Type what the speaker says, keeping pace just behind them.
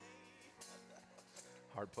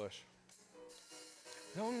Hard push.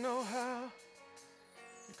 Don't know how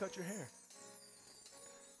you cut your hair.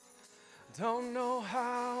 Don't know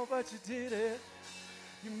how, but you did it.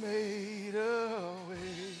 You made a way.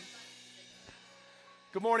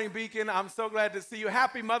 Good morning, Beacon. I'm so glad to see you.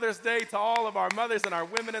 Happy Mother's Day to all of our mothers and our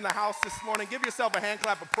women in the house this morning. Give yourself a hand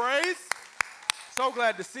clap of praise. So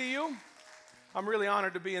glad to see you. I'm really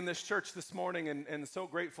honored to be in this church this morning and so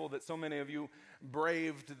grateful that so many of you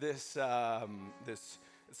braved this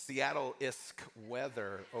Seattle-esque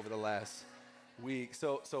weather over the last week.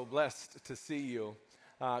 So blessed to see you.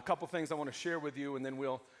 A couple things I want to share with you, and then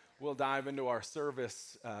we'll dive into our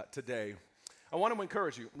service today. I want to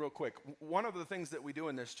encourage you real quick. One of the things that we do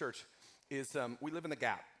in this church is we live in the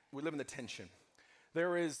gap. We live in the tension.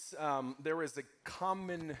 There is a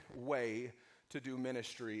common way to do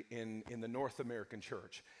ministry in the North American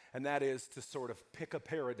church, and that is to sort of pick a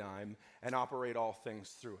paradigm and operate all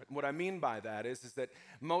things through it. And what I mean by that is that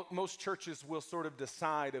most churches will sort of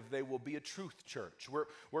decide if they will be a truth church.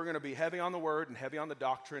 We're going to be heavy on the word and heavy on the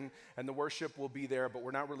doctrine, and the worship will be there, but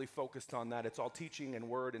we're not really focused on that. It's all teaching and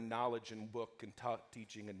word and knowledge and book and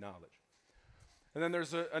teaching and knowledge. And then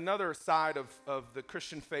there's another side of the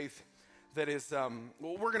Christian faith that is,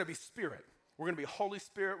 we're going to be spirit. We're going to be Holy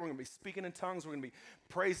Spirit. We're going to be speaking in tongues. We're going to be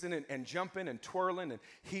praising and jumping and twirling and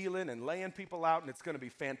healing and laying people out. And it's going to be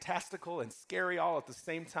fantastical and scary all at the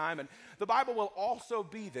same time. And the Bible will also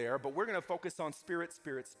be there, but we're going to focus on spirit,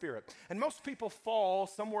 spirit, spirit. And most people fall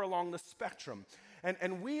somewhere along the spectrum.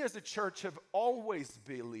 And we as a church have always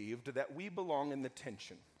believed that we belong in the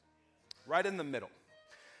tension, right in the middle.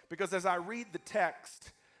 Because as I read the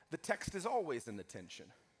text is always in the tension.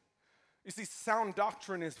 You see, sound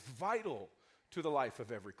doctrine is vital to the life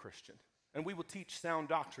of every Christian. And we will teach sound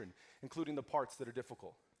doctrine, including the parts that are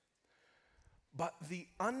difficult. But the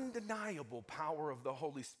undeniable power of the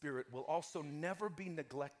Holy Spirit will also never be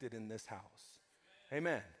neglected in this house.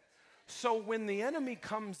 Amen. So when the enemy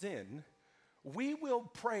comes in, we will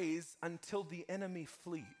praise until the enemy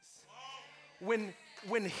flees. When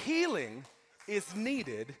healing is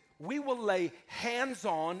needed, we will lay hands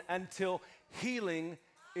on until healing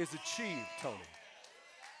is achieved, Tony.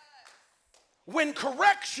 When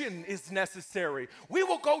correction is necessary, we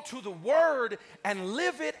will go to the Word and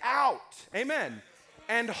live it out. Amen.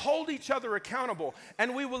 And hold each other accountable.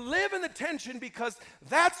 And we will live in the tension because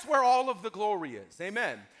that's where all of the glory is.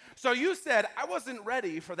 Amen. So you said, I wasn't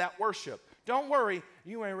ready for that worship. Don't worry,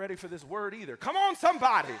 you ain't ready for this word either. Come on,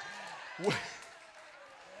 somebody.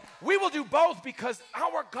 We will do both because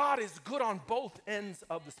our God is good on both ends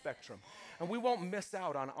of the spectrum. And we won't miss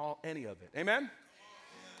out on any of it. Amen?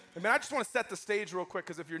 Amen. I just want to set the stage real quick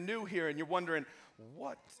because if you're new here and you're wondering,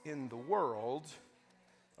 what in the world,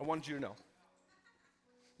 I wanted you to know.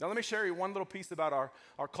 Now let me share you one little piece about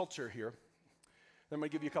our culture here. Then I'm going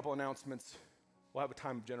to give you a couple announcements. We'll have a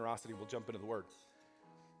time of generosity. We'll jump into the Word.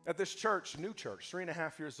 At this church, new church,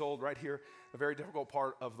 3.5 years old, right here, a very difficult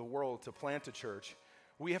part of the world to plant a church,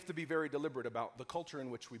 we have to be very deliberate about the culture in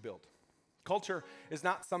which we build. Culture is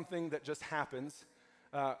not something that just happens.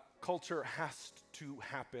 Culture has to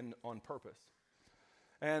happen on purpose.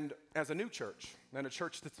 And as a new church, and a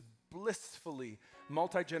church that's blissfully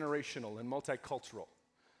multi-generational and multicultural,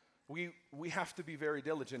 we have to be very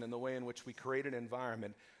diligent in the way in which we create an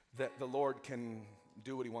environment that the Lord can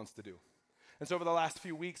do what he wants to do. And so over the last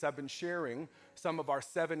few weeks, I've been sharing some of our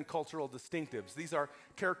 7 cultural distinctives. These are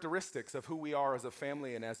characteristics of who we are as a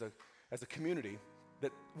family and as a community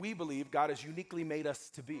that we believe God has uniquely made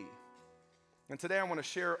us to be. And today I want to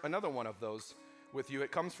share another one of those with you.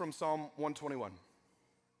 It comes from Psalm 121.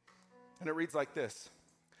 And it reads like this.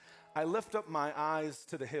 I lift up my eyes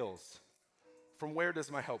to the hills. From where does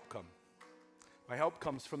my help come? My help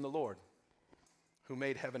comes from the Lord, who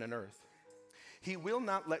made heaven and earth. He will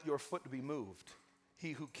not let your foot be moved.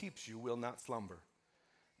 He who keeps you will not slumber.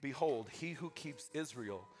 Behold, he who keeps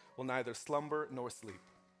Israel will neither slumber nor sleep.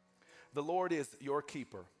 The Lord is your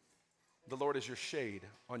keeper. The Lord is your shade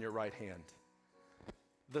on your right hand.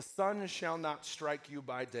 The sun shall not strike you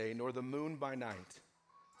by day, nor the moon by night.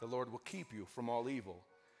 The Lord will keep you from all evil.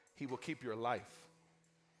 He will keep your life.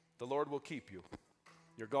 The Lord will keep you.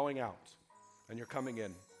 You're going out and you're coming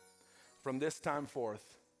in from this time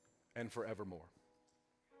forth and forevermore.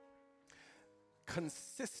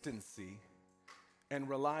 Consistency and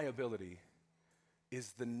reliability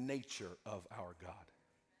is the nature of our God.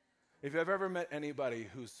 If you've ever met anybody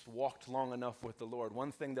who's walked long enough with the Lord,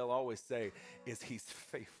 one thing they'll always say is he's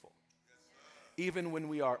faithful, even when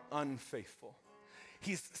we are unfaithful.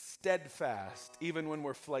 He's steadfast, even when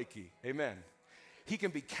we're flaky. Amen. He can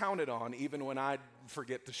be counted on, even when I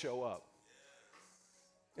forget to show up.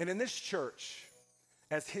 And in this church,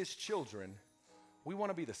 as his children, we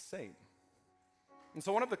want to be the same. And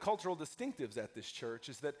so one of the cultural distinctives at this church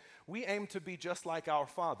is that we aim to be just like our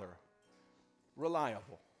Father,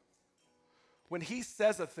 reliable. When he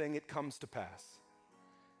says a thing, it comes to pass.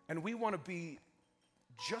 And we want to be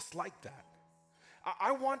just like that.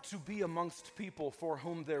 I want to be amongst people for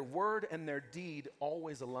whom their word and their deed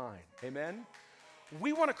always align. Amen?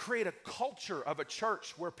 We want to create a culture of a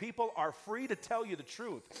church where people are free to tell you the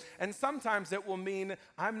truth. And sometimes it will mean,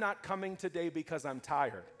 I'm not coming today because I'm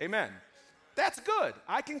tired. Amen? That's good.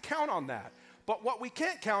 I can count on that. But what we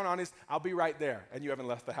can't count on is, I'll be right there, and you haven't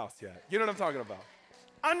left the house yet. You know what I'm talking about?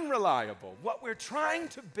 Unreliable. What we're trying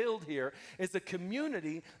to build here is a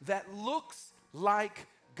community that looks like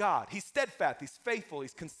God. He's steadfast, he's faithful,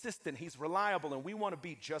 he's consistent, he's reliable, and we want to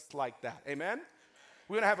be just like that. Amen?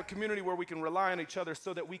 We want to have a community where we can rely on each other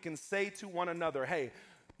so that we can say to one another, hey,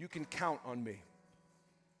 you can count on me.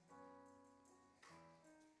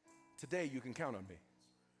 Today, you can count on me.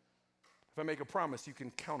 If I make a promise, you can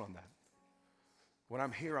count on that. When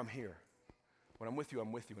I'm here, I'm here. When I'm with you,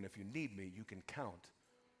 I'm with you. And if you need me, you can count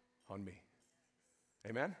on me.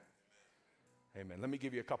 Amen? Amen. Let me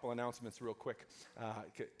give you a couple announcements real quick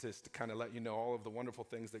just to kind of let you know all of the wonderful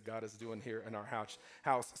things that God is doing here in our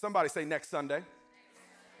house. Somebody say next Sunday.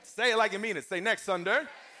 Say it like you mean it. Say next Sunday.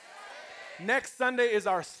 Next Sunday is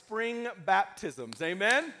our spring baptisms.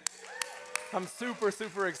 Amen? I'm super,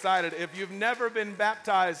 super excited. If you've never been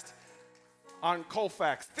baptized on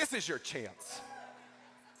Colfax, this is your chance.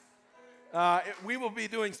 We will be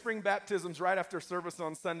doing spring baptisms right after service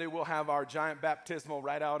on Sunday. We'll have our giant baptismal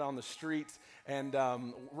right out on the street. And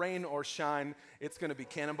rain or shine, it's going to be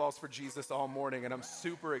cannonballs for Jesus all morning. And I'm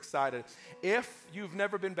super excited. If you've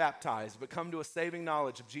never been baptized but come to a saving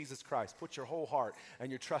knowledge of Jesus Christ, put your whole heart and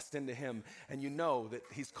your trust into him. And you know that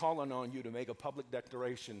he's calling on you to make a public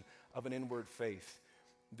declaration of an inward faith.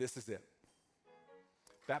 This is it.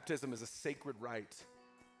 Baptism is a sacred rite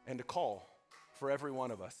and a call for every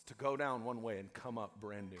one of us to go down one way and come up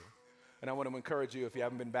brand new. And I want to encourage you, if you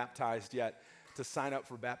haven't been baptized yet, to sign up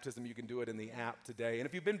for baptism. You can do it in the app today. And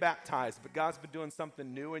if you've been baptized, but God's been doing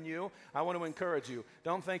something new in you, I want to encourage you.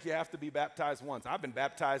 Don't think you have to be baptized once. I've been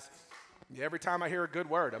baptized every time I hear a good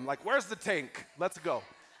word. I'm like, where's the tank? Let's go.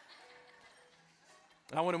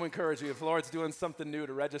 I want to encourage you, if the Lord's doing something new,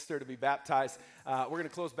 to register to be baptized. We're going to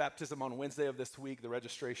close baptism on Wednesday of this week, the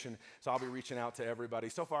registration, so I'll be reaching out to everybody.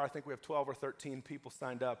 So far, I think we have 12 or 13 people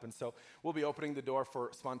signed up, and so we'll be opening the door for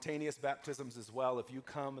spontaneous baptisms as well. If you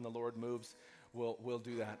come and the Lord moves, we'll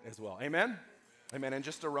do that as well. Amen? Amen. And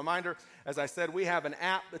just a reminder, as I said, we have an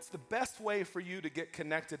app. It's the best way for you to get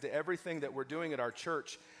connected to everything that we're doing at our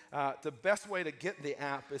church. The best way to get the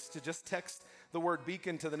app is to just text the word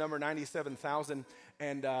beacon to the number 97,000,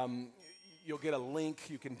 and you'll get a link.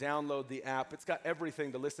 You can download the app. It's got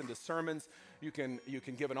everything to listen to sermons. You can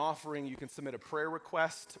give an offering. You can submit a prayer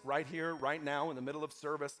request right here, right now, in the middle of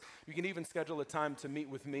service. You can even schedule a time to meet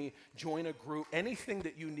with me, join a group, anything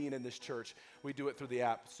that you need in this church. We do it through the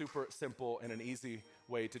app. Super simple and an easy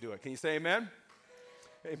way to do it. Can you say amen?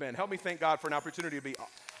 Amen. Help me thank God for an opportunity to be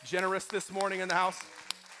generous this morning in the house.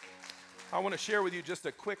 I want to share with you just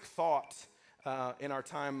a quick thought in our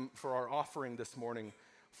time for our offering this morning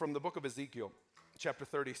from the book of Ezekiel, chapter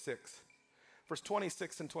 36, verse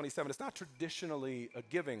 26 and 27. It's not traditionally a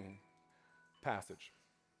giving passage,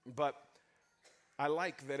 but I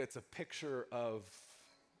like that it's a picture of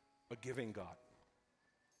a giving God.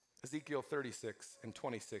 Ezekiel 36 and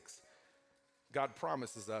 26, God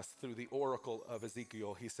promises us through the oracle of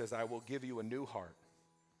Ezekiel, he says, I will give you a new heart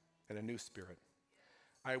and a new spirit.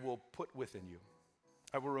 I will put within you.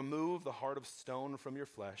 I will remove the heart of stone from your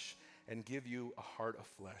flesh and give you a heart of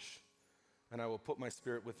flesh. And I will put my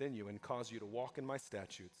spirit within you and cause you to walk in my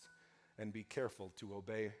statutes and be careful to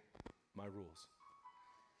obey my rules.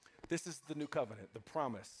 This is the new covenant, the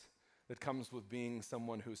promise that comes with being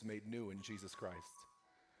someone who's made new in Jesus Christ,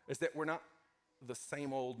 is that we're not the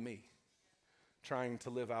same old me trying to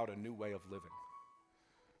live out a new way of living.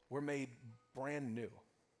 We're made brand new.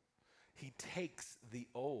 He takes the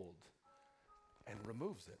old and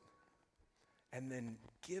removes it, and then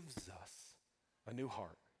gives us a new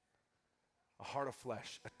heart, a heart of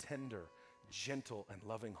flesh, a tender, gentle, and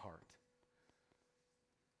loving heart.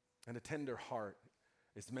 And a tender heart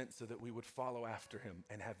is meant so that we would follow after him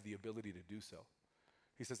and have the ability to do so.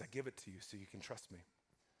 He says, I give it to you so you can trust me,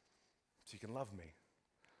 so you can love me,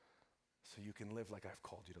 so you can live like I've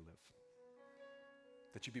called you to live,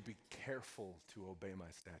 that you be careful to obey my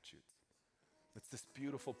statutes. It's this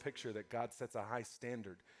beautiful picture that God sets a high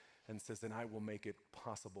standard and says, and I will make it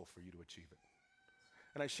possible for you to achieve it.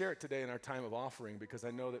 And I share it today in our time of offering because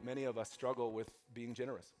I know that many of us struggle with being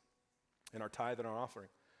generous in our tithe and our offering.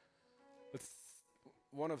 It's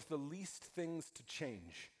one of the least things to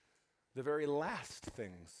change, the very last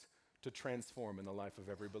things to transform in the life of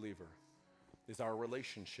every believer is our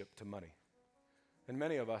relationship to money. And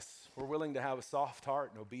many of us, we're willing to have a soft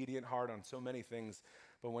heart, an obedient heart on so many things,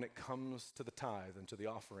 but when it comes to the tithe and to the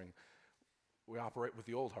offering, we operate with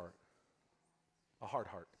the old heart, a hard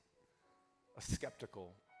heart, a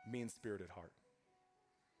skeptical, mean-spirited heart.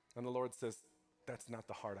 And the Lord says, that's not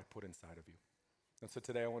the heart I put inside of you. And so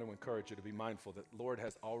today I want to encourage you to be mindful that Lord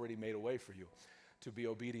has already made a way for you to be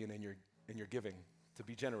obedient in your giving, to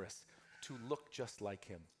be generous, to look just like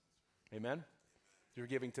him. Amen? If you're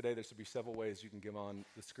giving today, there should be several ways you can give on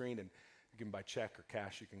the screen, and you can by check or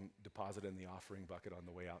cash, you can deposit in the offering bucket on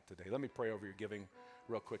the way out today. Let me pray over your giving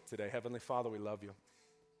real quick today. Heavenly Father, we love you.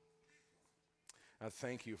 I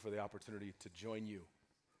thank you for the opportunity to join you.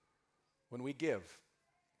 When we give,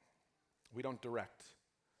 we don't direct.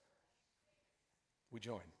 We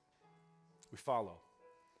join. We follow.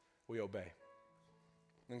 We obey.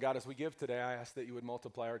 And God, as we give today, I ask that you would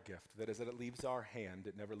multiply our gift, that as it leaves our hand,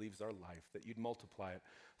 it never leaves our life, that you'd multiply it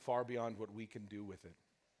far beyond what we can do with it.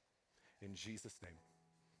 In Jesus'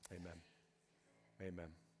 name, amen. Amen.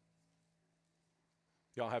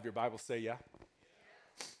 Y'all have your Bible, say yeah?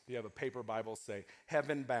 If you have a paper Bible, say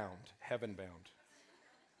heaven bound, heaven bound.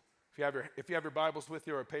 If you have your Bibles with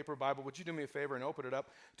you or a paper Bible, would you do me a favor and open it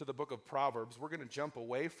up to the book of Proverbs? We're going to jump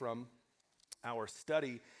away from our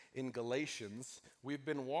study in Galatians. We've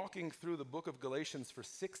been walking through the book of Galatians for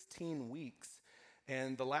 16 weeks,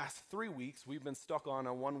 and the last 3 weeks we've been stuck on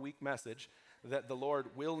a 1-week message that the Lord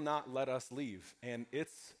will not let us leave, and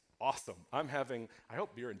it's awesome. I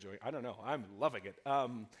hope you're enjoying it. I don't know. I'm loving it.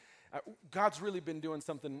 God's really been doing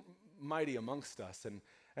something mighty amongst us,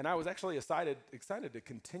 and I was actually excited to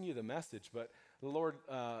continue the message, but the Lord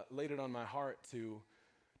laid it on my heart to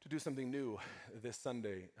do something new this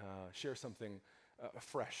Sunday, share something a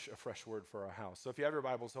fresh word for our house. So if you have your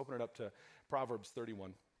Bibles, open it up to Proverbs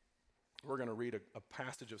 31. We're going to read a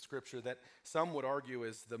passage of Scripture that some would argue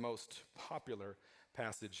is the most popular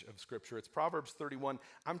passage of Scripture. It's Proverbs 31.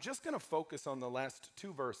 I'm just going to focus on the last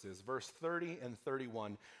 2 verses, verse 30 and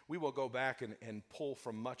 31. We will go back and pull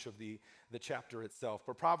from much of the chapter itself.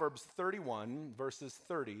 But Proverbs 31, verses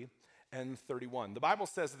 30 and 31. The Bible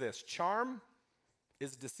says this: charm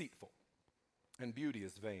is deceitful, and beauty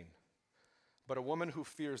is vain. But a woman who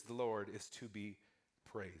fears the Lord is to be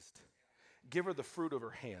praised. Give her the fruit of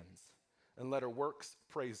her hands, and let her works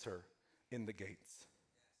praise her in the gates.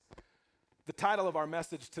 The title of our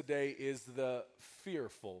message today is The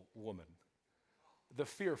Fearful Woman. The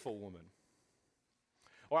Fearful Woman.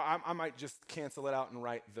 Or I might just cancel it out and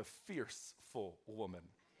write The Fierceful Woman.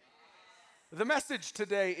 The message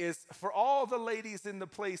today is for all the ladies in the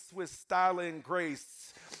place with style and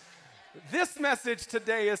grace. This message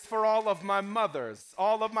today is for all of my mothers,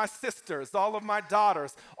 all of my sisters, all of my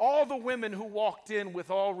daughters, all the women who walked in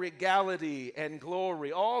with all regality and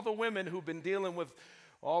glory, all the women who've been dealing with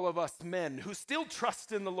all of us men who still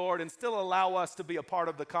trust in the Lord and still allow us to be a part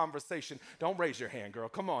of the conversation. Don't raise your hand, girl.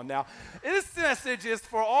 Come on now. This message is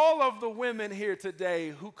for all of the women here today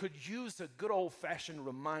who could use a good old-fashioned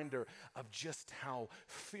reminder of just how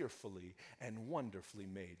fearfully and wonderfully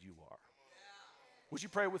made you are. Would you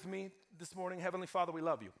pray with me this morning? Heavenly Father, we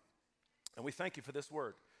love you, and we thank you for this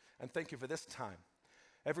word, and thank you for this time.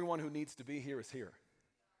 Everyone who needs to be here is here.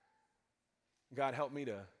 God, help me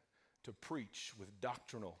to preach with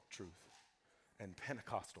doctrinal truth and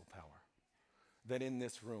Pentecostal power, that in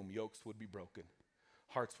this room yokes would be broken,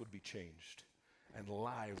 hearts would be changed, and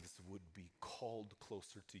lives would be called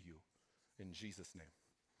closer to you. In Jesus' name,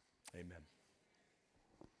 amen.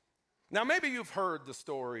 Now, maybe you've heard the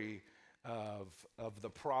story of the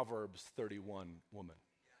Proverbs 31 woman.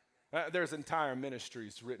 There's entire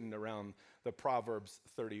ministries written around the Proverbs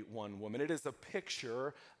 31 woman. It is a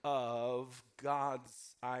picture of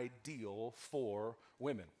God's ideal for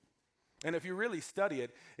women. And if you really study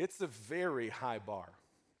it, it's a very high bar.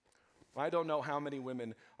 I don't know how many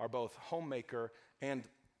women are both homemaker and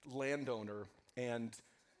landowner and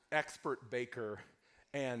expert baker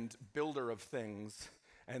and builder of things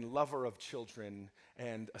and lover of children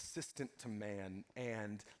and assistant to man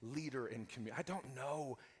and leader in community. I don't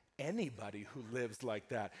know anybody who lives like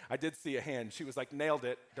that. I did see a hand. She was like, nailed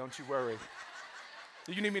it. Don't you worry.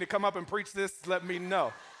 You need me to come up and preach this? Let me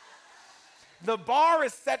know. The bar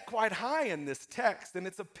is set quite high in this text, and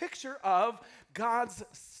it's a picture of God's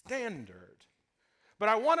standard. But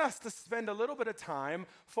I want us to spend a little bit of time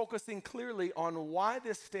focusing clearly on why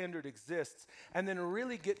this standard exists and then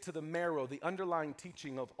really get to the marrow, the underlying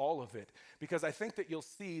teaching of all of it. Because I think that you'll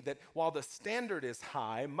see that while the standard is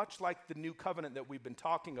high, much like the new covenant that we've been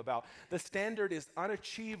talking about, the standard is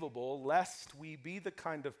unachievable lest we be the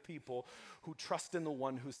kind of people who trust in the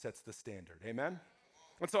one who sets the standard. Amen?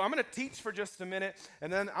 And so I'm going to teach for just a minute,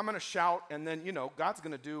 and then I'm going to shout, and then, God's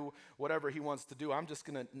going to do whatever he wants to do. I'm just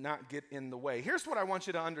going to not get in the way. Here's what I want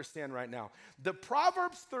you to understand right now. The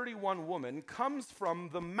Proverbs 31 woman comes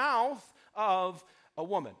from the mouth of a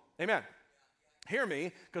woman. Amen. Hear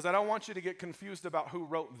me, because I don't want you to get confused about who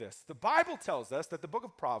wrote this. The Bible tells us that the book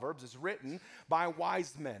of Proverbs is written by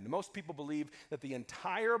wise men. Most people believe that the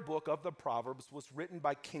entire book of the Proverbs was written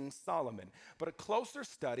by King Solomon. But a closer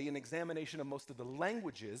study and examination of most of the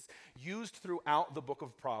languages used throughout the book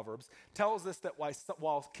of Proverbs tells us that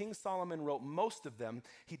while King Solomon wrote most of them,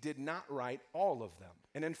 he did not write all of them.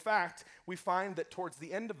 And in fact, we find that towards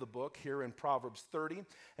the end of the book, here in Proverbs 30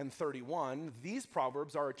 and 31, these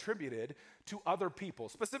Proverbs are attributed to other people.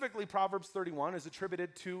 Specifically, Proverbs 31 is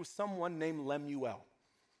attributed to someone named Lemuel.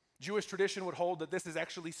 Jewish tradition would hold that this is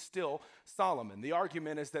actually still Solomon. The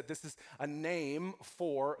argument is that this is a name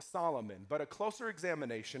for Solomon, but a closer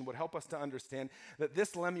examination would help us to understand that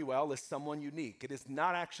this Lemuel is someone unique. It is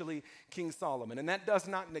not actually King Solomon, and that does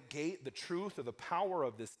not negate the truth or the power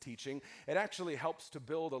of this teaching. It actually helps to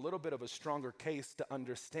build a little bit of a stronger case to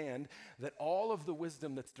understand that all of the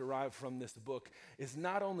wisdom that's derived from this book is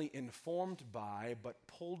not only informed by, but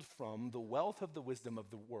pulled from the wealth of the wisdom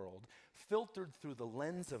of the world, filtered through the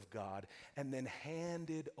lens of God, and then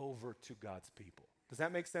handed over to God's people. Does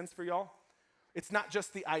that make sense for y'all? It's not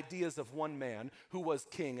just the ideas of one man who was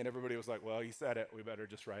king and everybody was like, well, he said it, we better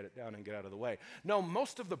just write it down and get out of the way. No,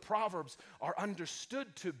 most of the Proverbs are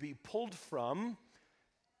understood to be pulled from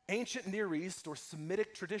ancient Near East or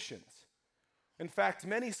Semitic traditions. In fact,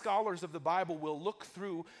 many scholars of the Bible will look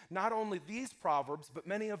through not only these Proverbs, but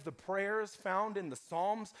many of the prayers found in the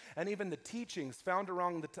Psalms and even the teachings found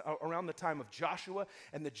around the time of Joshua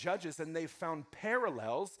and the Judges, and they've found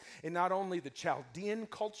parallels in not only the Chaldean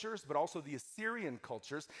cultures, but also the Assyrian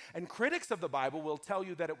cultures. And critics of the Bible will tell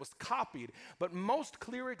you that it was copied, but most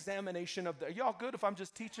clear examination of are y'all good if I'm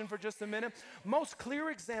just teaching for just a minute? Most clear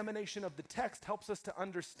examination of the text helps us to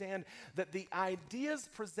understand that the ideas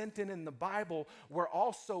presented in the Bible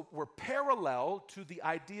were parallel to the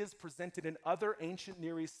ideas presented in other ancient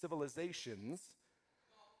Near East civilizations,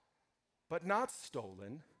 but not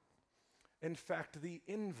stolen. In fact, the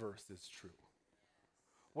inverse is true.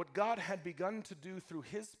 What God had begun to do through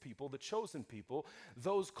his people, the chosen people,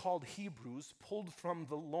 those called Hebrews, pulled from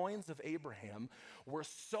the loins of Abraham, were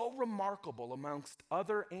so remarkable amongst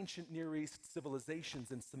other ancient Near East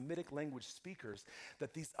civilizations and Semitic language speakers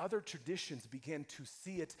that these other traditions began to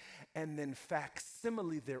see it and then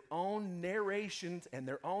facsimile their own narrations and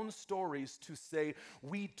their own stories to say,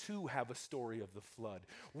 we too have a story of the flood.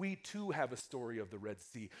 We too have a story of the Red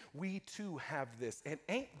Sea. We too have this. And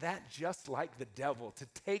ain't that just like the devil to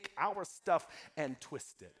take our stuff and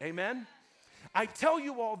twist it? Amen? I tell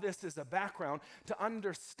you all this as a background to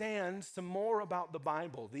understand some more about the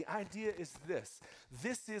Bible. The idea is this.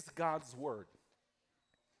 This is God's word,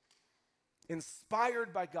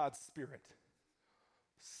 inspired by God's Spirit,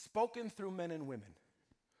 spoken through men and women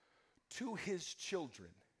to his children.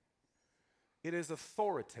 It is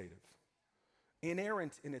authoritative,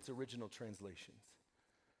 inerrant in its original translations,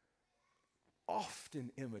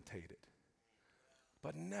 often imitated,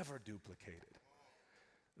 but never duplicated.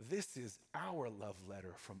 This is our love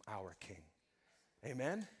letter from our King.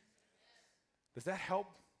 Amen? Does that help?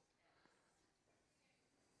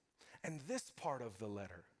 And this part of the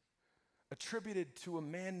letter, attributed to a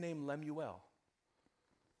man named Lemuel,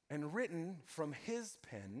 and written from his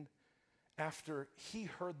pen after he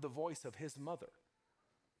heard the voice of his mother.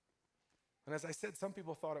 And as I said, some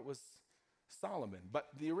people thought it was Solomon, but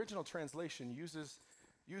the original translation uses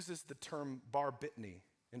the term bar bitni.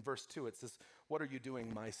 In verse 2, it says, what are you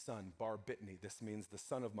doing, my son? Bar bitni. This means the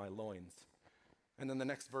son of my loins. And then the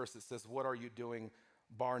next verse, it says, what are you doing,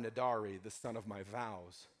 bar nadari, the son of my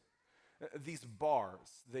vows? These bars,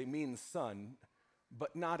 they mean son,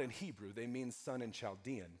 but not in Hebrew. They mean son in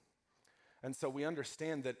Chaldean. And so we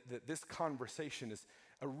understand that this conversation is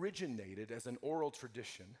originated as an oral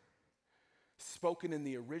tradition, spoken in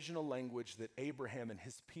the original language that Abraham and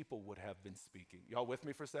his people would have been speaking. Y'all with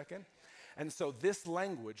me for a second? And so this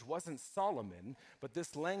language wasn't Solomon, but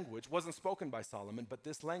this language wasn't spoken by Solomon, but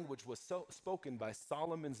this language was spoken by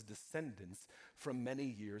Solomon's descendants from many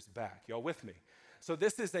years back. Y'all with me? So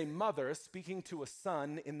this is a mother speaking to a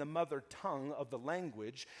son in the mother tongue of the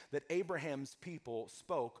language that Abraham's people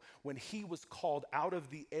spoke when he was called out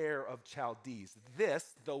of the Ur of Chaldees. This,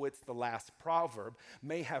 though it's the last proverb,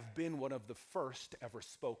 may have been one of the first ever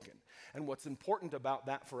spoken. And what's important about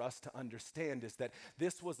that for us to understand is that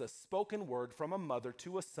this was a spoken word from a mother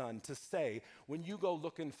to a son to say, when you go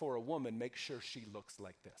looking for a woman, make sure she looks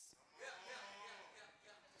like this.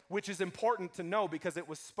 Which is important to know because it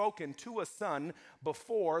was spoken to a son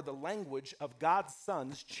before the language of God's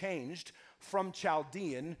sons changed from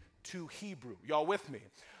Chaldean to Hebrew. Y'all with me?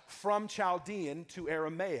 From Chaldean to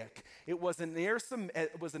Aramaic. It was an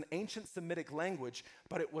ancient Semitic language,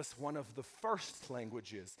 but it was one of the first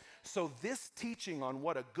languages. So this teaching on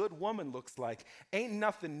what a good woman looks like ain't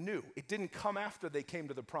nothing new. It didn't come after they came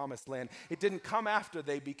to the promised land. It didn't come after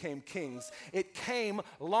they became kings. It came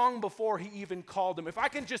long before he even called them. If I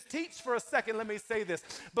can just teach for a second, let me say this.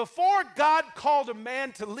 Before God called a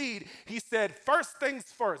man to lead, he said, first things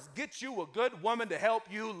first, get you a good woman to help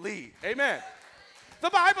you lead. Amen. The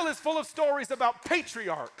Bible is full of stories about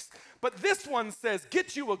patriarchs, but this one says,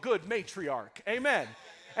 get you a good matriarch. Amen.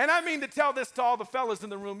 And I mean to tell this to all the fellas in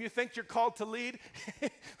the room. You think you're called to lead?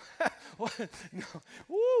 No.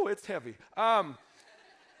 Ooh, it's heavy.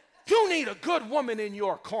 You need a good woman in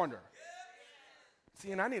your corner. See,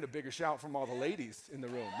 and I need a bigger shout from all the ladies in the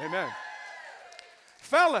room. Amen.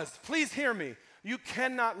 Fellas, please hear me. You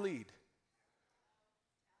cannot lead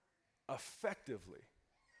effectively,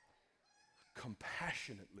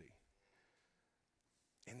 compassionately,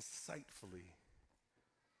 insightfully,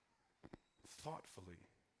 thoughtfully,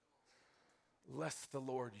 lest the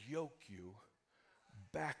Lord yoke you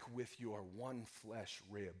back with your one flesh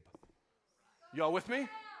rib. Y'all with me?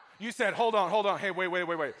 You said, hold on. Hey,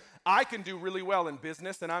 wait. I can do really well in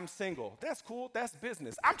business and I'm single. That's cool. That's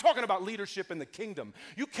business. I'm talking about leadership in the kingdom.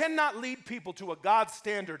 You cannot lead people to a God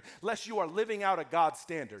standard unless you are living out a God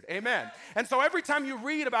standard. Amen. And so every time you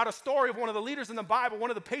read about a story of one of the leaders in the Bible,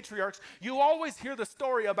 one of the patriarchs, you always hear the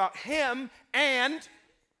story about him and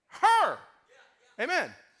her.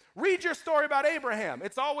 Amen. Read your story about Abraham.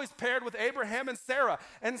 It's always paired with Abraham and Sarah.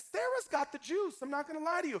 And Sarah's got the juice. I'm not going to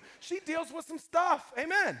lie to you. She deals with some stuff.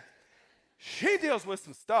 Amen. She deals with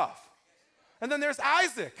some stuff. And then there's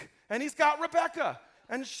Isaac, and he's got Rebekah,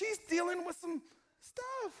 and she's dealing with some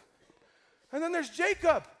stuff. And then there's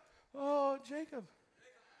Jacob. Oh, Jacob.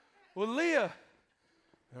 Well, Leah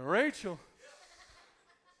and Rachel.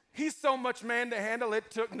 He's so much man to handle, it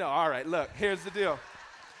took, no, all right, look, here's the deal.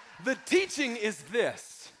 The teaching is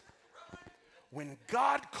this. When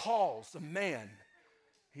God calls a man,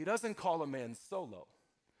 he doesn't call a man solo.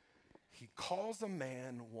 He calls a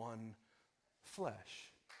man one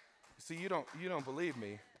flesh. See, you don't believe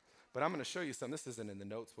me, but I'm going to show you something. This isn't in the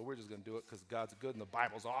notes, but we're just going to do it because God's good and the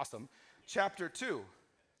Bible's awesome. Chapter 2.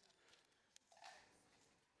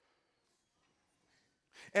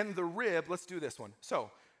 And the rib, let's do this one. So,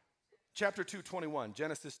 chapter 2:21,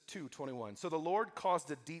 Genesis 2:21. So the Lord caused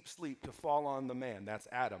a deep sleep to fall on the man, that's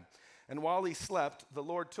Adam. And while he slept, the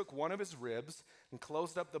Lord took one of his ribs and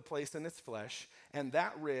closed up the place in its flesh. And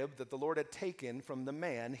that rib that the Lord had taken from the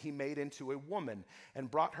man, he made into a woman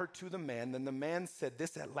and brought her to the man. Then the man said,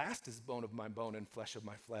 this at last is bone of my bone and flesh of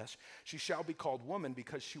my flesh. She shall be called woman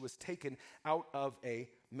because she was taken out of a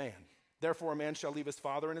man. Therefore a man shall leave his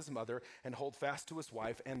father and his mother and hold fast to his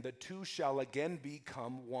wife, and the two shall again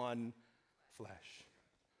become one flesh.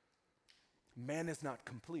 Man is not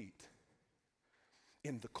complete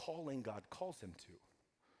in the calling God calls him to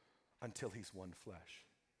until he's one flesh.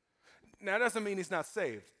 Now, that doesn't mean he's not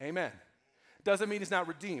saved. Amen. Doesn't mean he's not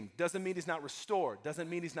redeemed. Doesn't mean he's not restored. Doesn't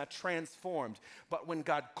mean he's not transformed. But when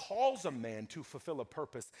God calls a man to fulfill a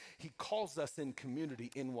purpose, he calls us in community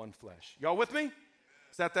in one flesh. Y'all with me?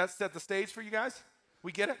 Does that set the stage for you guys?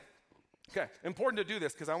 We get it? Okay, important to do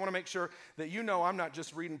this because I want to make sure that you know I'm not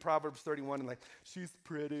just reading Proverbs 31 and like, she's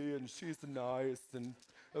pretty and she's nice and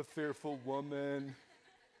a fearful woman.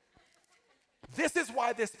 This is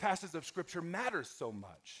why this passage of Scripture matters so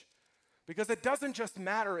much. Because it doesn't just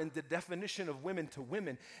matter in the definition of women to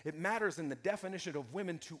women, it matters in the definition of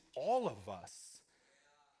women to all of us.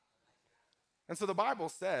 And so the Bible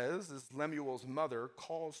says, as Lemuel's mother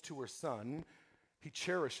calls to her son, he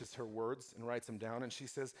cherishes her words and writes them down, and she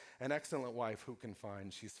says, an excellent wife who can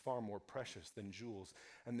find? She's far more precious than jewels.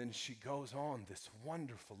 And then she goes on this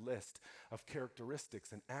wonderful list of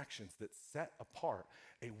characteristics and actions that set apart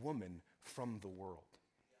a woman from the world.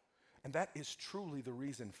 And that is truly the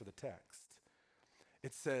reason for the text.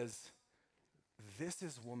 It says, this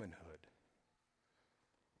is womanhood,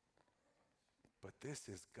 but this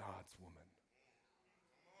is God's woman.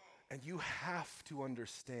 And you have to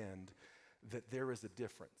understand that there is a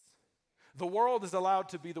difference. The world is allowed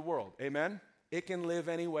to be the world, amen? It can live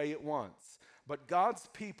any way it wants. But God's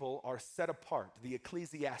people are set apart, the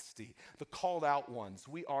ecclesiasti, the called out ones.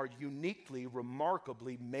 We are uniquely,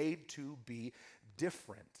 remarkably made to be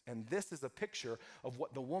different. And this is a picture of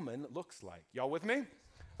what the woman looks like. Y'all with me?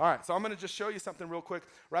 All right, so I'm going to just show you something real quick.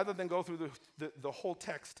 Rather than go through the whole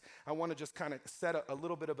text, I want to just kind of set a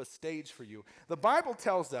little bit of a stage for you. The Bible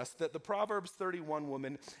tells us that the Proverbs 31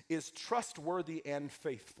 woman is trustworthy and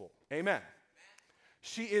faithful. Amen.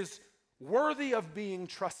 She is worthy of being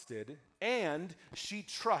trusted, and she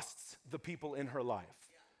trusts the people in her life.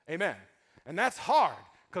 Amen. And that's hard,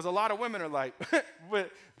 because a lot of women are like,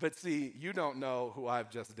 but see, you don't know who I've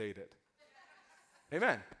just dated.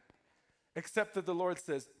 Amen. Except that the Lord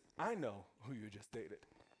says, I know who you just dated,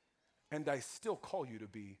 and I still call you to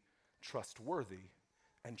be trustworthy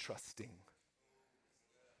and trusting.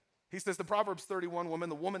 He says the Proverbs 31 woman,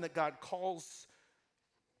 the woman that God calls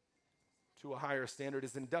to a higher standard,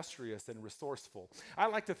 is industrious and resourceful. I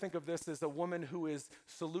like to think of this as a woman who is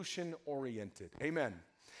solution-oriented. Amen.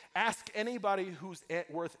 Ask anybody who's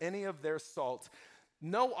worth any of their salt.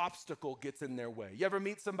 No obstacle gets in their way. You ever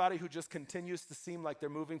meet somebody who just continues to seem like they're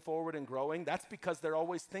moving forward and growing? That's because they're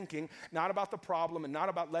always thinking not about the problem and not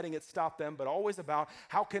about letting it stop them, but always about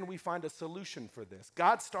how can we find a solution for this.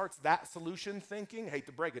 God starts that solution thinking, hate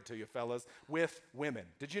to break it to you fellas, with women.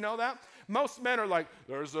 Did you know that? Most men are like,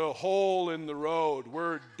 there's a hole in the road,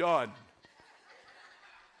 we're done.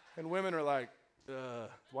 And women are like,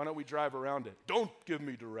 why don't we drive around it? Don't give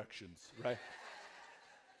me directions, right?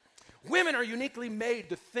 Women are uniquely made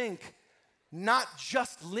to think not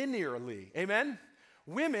just linearly, amen?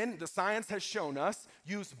 Women, the science has shown us,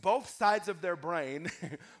 use both sides of their brain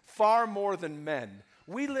far more than men.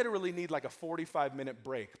 We literally need like a 45-minute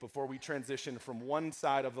break before we transition from one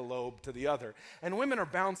side of the lobe to the other. And women are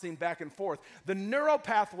bouncing back and forth. The neural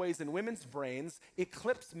pathways in women's brains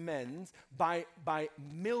eclipse men's by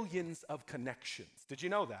millions of connections. Did you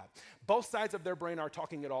know that? Both sides of their brain are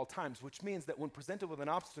talking at all times, which means that when presented with an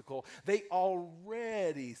obstacle, they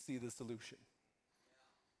already see the solution.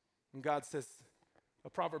 And God says, a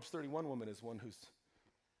Proverbs 31 woman is one who's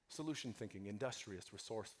solution thinking, industrious,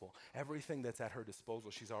 resourceful. Everything that's at her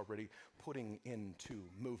disposal, she's already putting into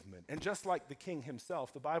movement. And just like the king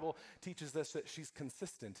himself, the Bible teaches us that she's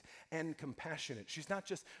consistent and compassionate. She's not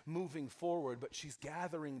just moving forward, but she's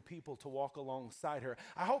gathering people to walk alongside her.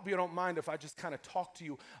 I hope you don't mind if I just kind of talk to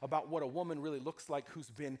you about what a woman really looks like who's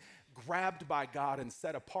been grabbed by God and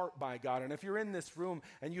set apart by God. And if you're in this room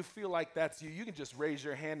and you feel like that's you, you can just raise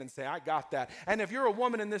your hand and say, I got that. And if you're a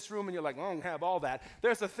woman in this room and you're like, I don't have all that,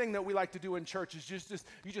 there's a thing that we like to do in church is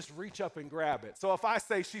you just reach up and grab it. So if I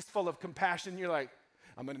say she's full of compassion, you're like,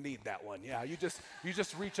 I'm going to need that one. Yeah, you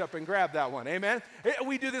just reach up and grab that one. Amen?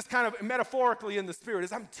 We do this kind of metaphorically in the spirit.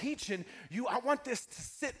 As I'm teaching you, I want this to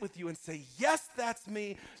sit with you and say, yes, that's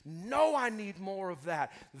me. No, I need more of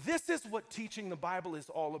that. This is what teaching the Bible is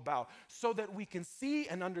all about, so that we can see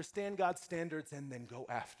and understand God's standards and then go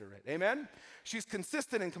after it. Amen? She's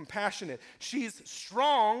consistent and compassionate. She's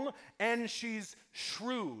strong and she's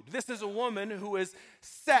shrewd. This is a woman who is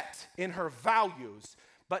set in her values,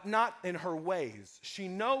 but not in her ways. She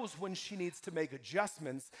knows when she needs to make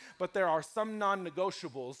adjustments, but there are some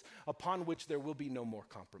non-negotiables upon which there will be no more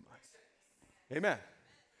compromise. Amen.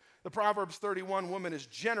 The Proverbs 31 woman is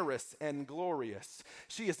generous and glorious.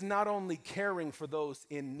 She is not only caring for those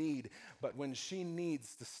in need, but when she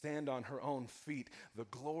needs to stand on her own feet, the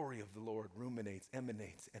glory of the Lord ruminates,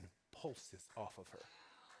 emanates, and pulses off of her.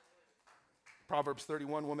 Proverbs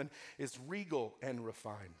 31 woman is regal and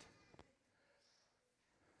refined.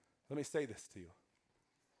 Let me say this to you.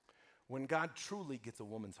 When God truly gets a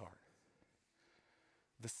woman's heart,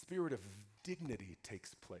 the spirit of dignity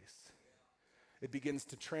takes place. It begins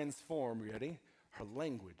to transform, ready? Her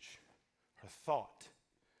language, her thought,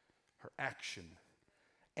 her action,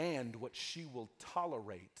 and what she will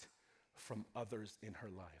tolerate from others in her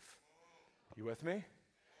life. You with me?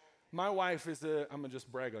 My wife is I'm going to just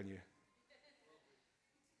brag on you,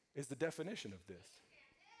 is the definition of this.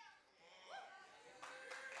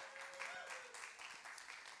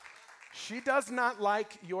 She does not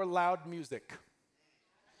like your loud music,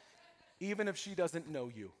 even if she doesn't know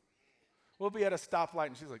you. We'll be at a stoplight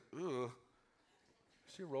and she's like, ugh.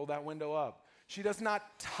 She rolled that window up. She does not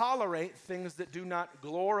tolerate things that do not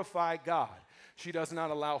glorify God. She does not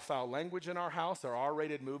allow foul language in our house or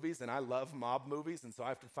R-rated movies, and I love mob movies, and so I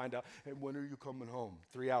have to find out, hey, when are you coming home?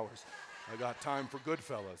 3 hours. I got time for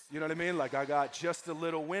Goodfellas. You know what I mean? Like I got just a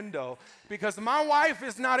little window because my wife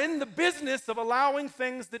is not in the business of allowing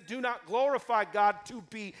things that do not glorify God to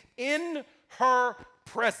be in her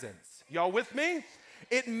presence. Y'all with me?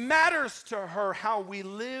 It matters to her how we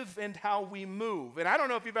live and how we move. And I don't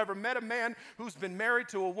know if you've ever met a man who's been married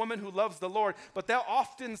to a woman who loves the Lord, but they'll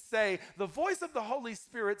often say, the voice of the Holy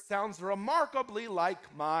Spirit sounds remarkably like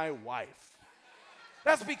my wife.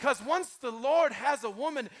 That's because once the Lord has a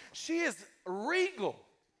woman, she is regal,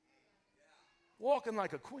 walking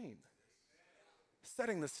like a queen,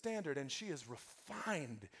 setting the standard, and she is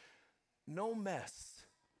refined. No mess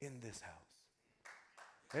in this house.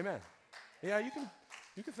 Amen. Yeah, you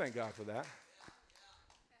can thank God for that.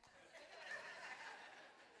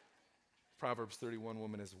 Proverbs 31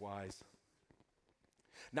 woman is wise.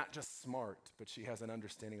 Not just smart, but she has an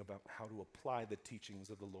understanding about how to apply the teachings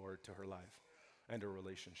of the Lord to her life and her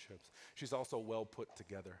relationships. She's also well put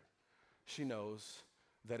together. She knows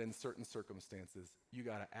that in certain circumstances, you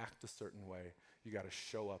got to act a certain way. You got to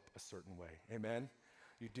show up a certain way. Amen?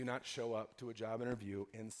 You do not show up to a job interview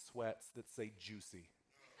in sweats that say juicy.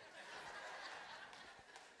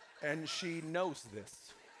 And she knows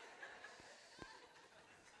this.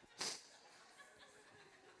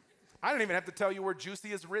 I don't even have to tell you where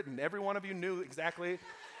juicy is written. Every one of you knew exactly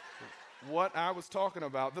what I was talking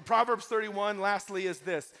about. The Proverbs 31, lastly, is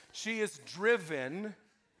this. She is driven,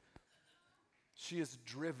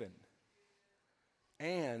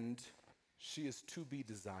 and she is to be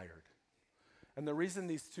desired. And the reason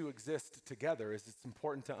these two exist together is it's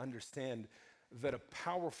important to understand that a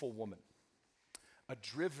powerful woman, a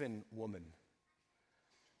driven woman,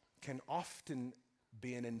 can often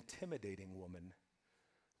be an intimidating woman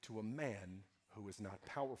to a man who is not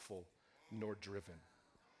powerful nor driven.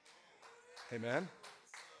 Amen?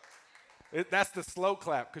 That's the slow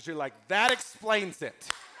clap, because you're like, that explains it.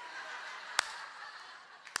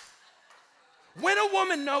 When a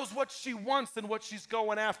woman knows what she wants and what she's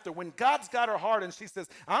going after, when God's got her heart and she says,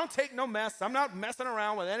 I don't take no mess, I'm not messing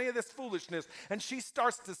around with any of this foolishness, and she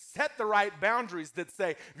starts to set the right boundaries that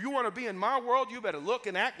say, if you want to be in my world, you better look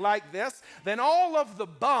and act like this, then all of the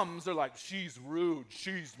bums are like, she's rude,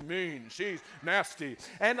 she's mean, she's nasty.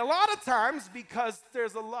 And a lot of times, because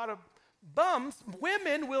there's a lot of bums,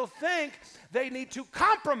 women will think they need to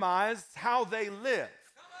compromise how they live.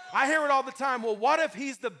 I hear it all the time. Well, what if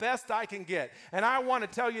he's the best I can get? And I want to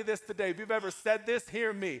tell you this today. If you've ever said this,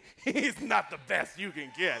 hear me. He's not the best you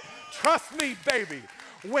can get. Trust me, baby.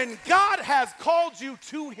 When God has called you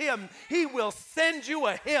to him, he will send you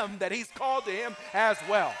a him that he's called to him as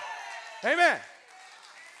well. Amen.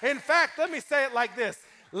 In fact, let me say it like this.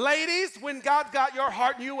 Ladies, when God got your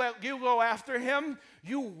heart and you go after him,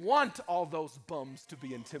 you want all those bums to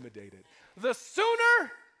be intimidated. The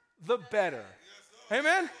sooner, the better.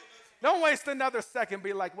 Amen? Don't waste another second.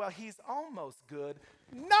 Be like, well, he's almost good.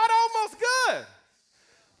 Not almost good.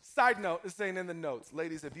 Side note, this ain't in the notes.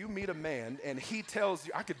 Ladies, if you meet a man and he tells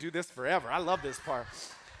you, I could do this forever. I love this part.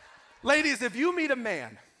 Ladies, if you meet a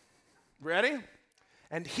man, ready?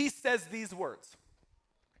 And he says these words,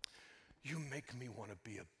 you make me want to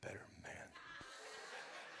be a better man.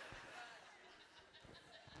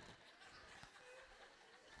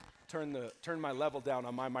 Turn my level down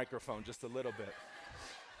on my microphone just a little bit.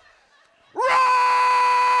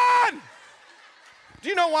 Run! Do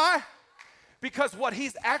you know why? Because what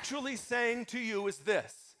he's actually saying to you is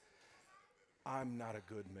this. I'm not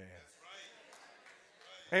a good man.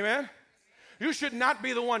 Amen? You should not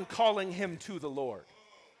be the one calling him to the Lord.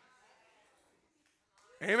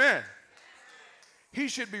 Amen. He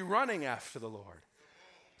should be running after the Lord.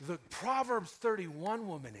 The Proverbs 31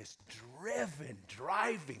 woman is driven,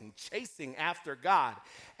 driving, chasing after God,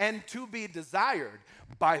 and to be desired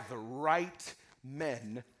by the right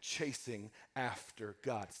men chasing after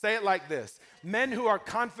God. Say it like this. Men who are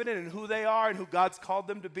confident in who they are and who God's called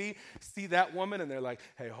them to be see that woman and they're like,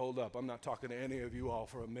 hey, hold up. I'm not talking to any of you all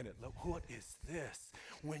for a minute. Look, what is this?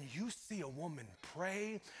 When you see a woman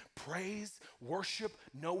pray, praise, worship,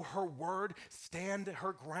 know her word, stand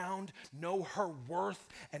her ground, know her worth,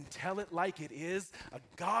 and tell it like it is, a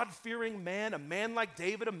God-fearing man, a man like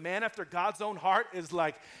David, a man after God's own heart is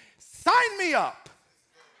like, sign me up.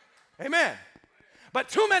 Amen. But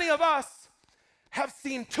too many of us have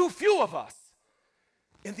seen too few of us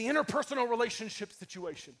in the interpersonal relationship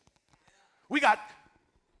situation. We got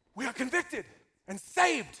convicted and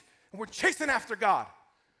saved, and we're chasing after God.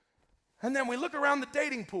 And then we look around the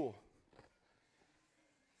dating pool.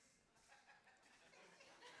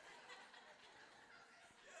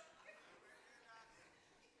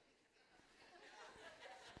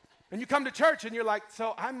 And you come to church and you're like,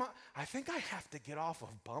 so I think I have to get off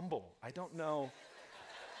of Bumble. I don't know.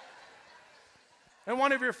 And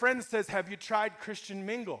one of your friends says, have you tried Christian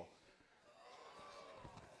Mingle?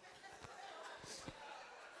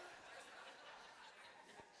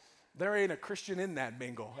 There ain't a Christian in that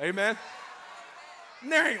mingle, amen?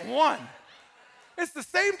 And there ain't one. It's the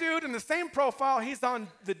same dude in the same profile. He's on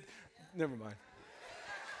the, never mind.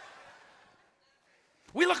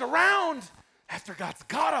 We look around after God's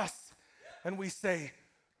got us and we say,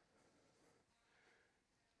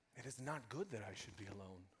 it is not good that I should be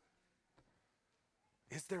alone.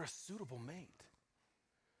 Is there a suitable mate?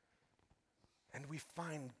 And we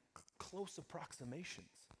find close approximations.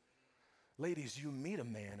 Ladies, you meet a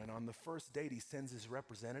man, and on the first date, he sends his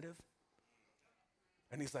representative.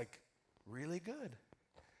 And he's like, really good.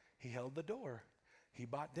 He held the door. He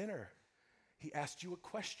bought dinner. He asked you a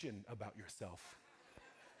question about yourself.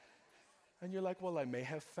 And you're like, well, I may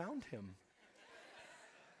have found him.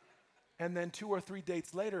 And then 2 or 3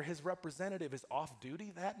 dates later, his representative is off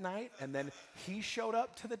duty that night, and then he showed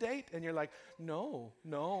up to the date, and you're like, no,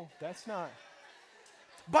 that's not.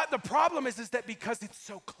 But the problem is that because it's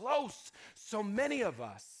so close, so many of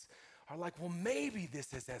us are like, well, maybe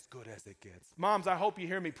this is as good as it gets. Moms, I hope you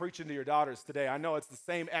hear me preaching to your daughters today. I know it's the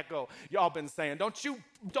same echo y'all been saying. Don't you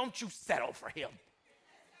settle for him.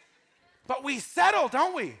 But we settle,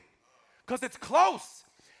 don't we? Because it's close.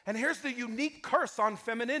 And here's the unique curse on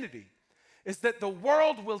femininity, is that the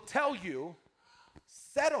world will tell you,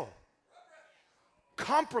 settle,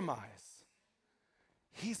 compromise.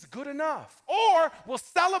 He's good enough. Or we'll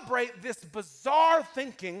celebrate this bizarre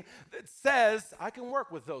thinking that says, I can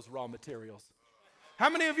work with those raw materials. How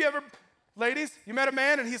many of you ever, ladies, you met a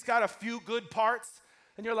man and he's got a few good parts,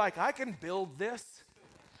 and you're like, I can build this?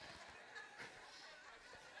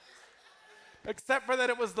 Except for that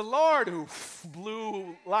it was the Lord who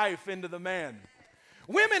blew life into the man.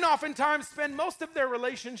 Women oftentimes spend most of their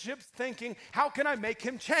relationships thinking, how can I make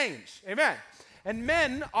him change? Amen. And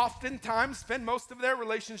men oftentimes spend most of their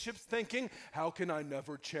relationships thinking, how can I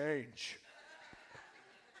never change?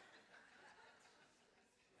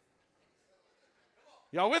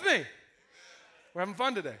 Y'all with me? We're having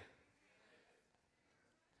fun today.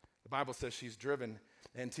 The Bible says she's driven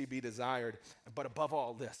and to be desired, but above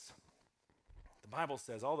all this, the Bible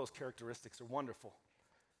says all those characteristics are wonderful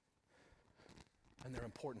and they're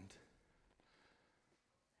important.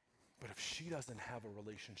 But if she doesn't have a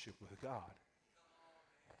relationship with God,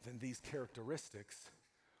 then these characteristics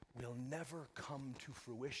will never come to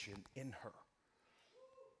fruition in her.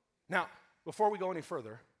 Now, before we go any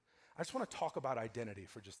further, I just want to talk about identity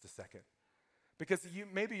for just a second. Because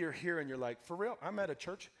maybe you're here and you're like, for real, I'm at a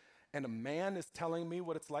church and a man is telling me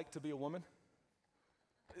what it's like to be a woman?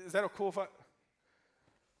 Is that a cool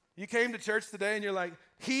You came to church today and you're like,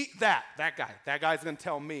 that guy's going to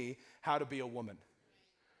tell me how to be a woman.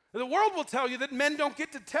 The world will tell you that men don't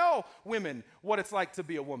get to tell women what it's like to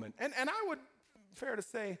be a woman. And I would, fair to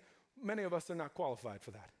say, many of us are not qualified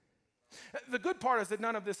for that. The good part is that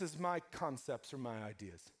none of this is my concepts or my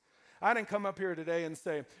ideas. I didn't come up here today and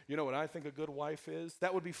say, you know what I think a good wife is?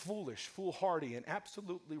 That would be foolish, foolhardy, and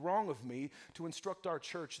absolutely wrong of me to instruct our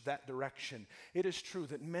church that direction. It is true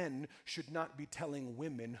that men should not be telling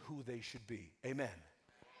women who they should be. Amen.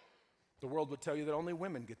 The world would tell you that only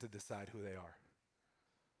women get to decide who they are.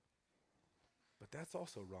 But that's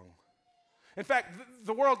also wrong. In fact,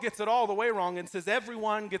 the world gets it all the way wrong and says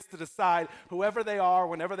everyone gets to decide whoever they are,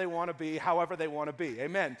 whenever they want to be, however they want to be.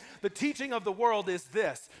 Amen. The teaching of the world is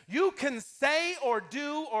this: you can say or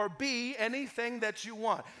do or be anything that you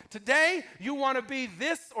want. Today, you want to be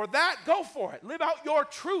this or that, go for it. Live out your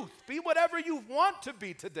truth. Be whatever you want to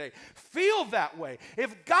be today. Feel that way.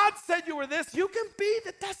 If God said you were this, you can be.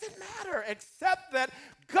 That doesn't matter, except that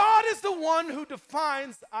God is the one who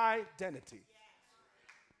defines identity.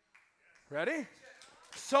 Ready?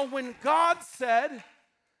 So when God said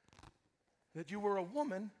that you were a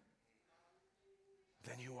woman,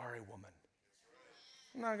 then you are a woman.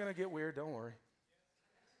 I'm not going to get weird, don't worry.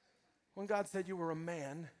 When God said you were a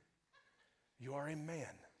man, you are a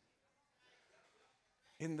man.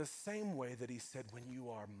 In the same way that he said, when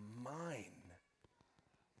you are mine,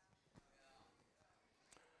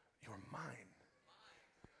 you're mine.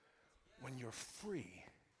 When you're free,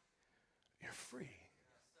 you're free.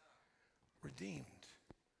 Redeemed.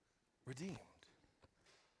 Redeemed.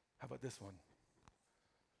 How about this one?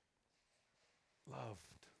 Loved.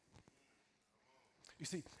 You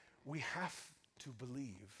see, we have to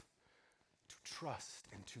believe, to trust,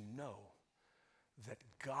 and to know that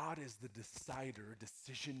God is the decider,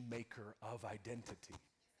 decision maker of identity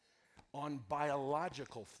on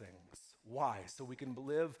biological things, Why? So we can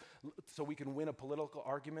win a political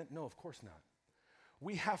argument? No, of course not.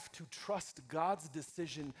 We have to trust God's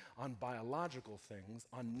decision on biological things,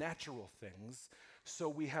 on natural things, so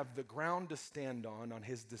we have the ground to stand on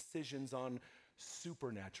his decisions on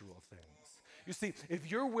supernatural things. You see, if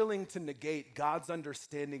you're willing to negate God's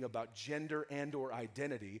understanding about gender and or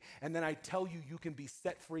identity, and then I tell you you can be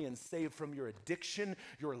set free and saved from your addiction,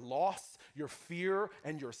 your loss, your fear,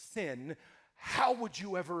 and your sin, how would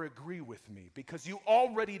you ever agree with me? Because you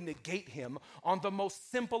already negate him on the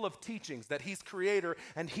most simple of teachings, that he's creator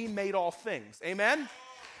and he made all things. Amen?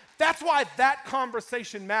 That's why that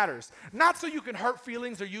conversation matters. Not so you can hurt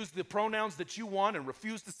feelings or use the pronouns that you want and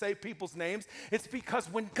refuse to say people's names. It's because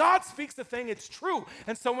when God speaks a thing, it's true.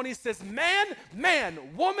 And so when he says man, man,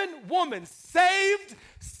 woman, woman, saved,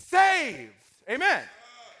 saved. Amen.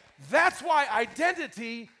 That's why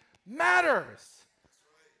identity matters.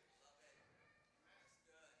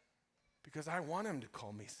 Because I want him to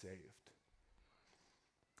call me saved.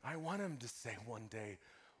 I want him to say one day,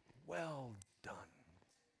 well done,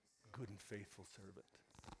 good and faithful servant.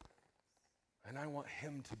 And I want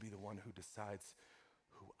him to be the one who decides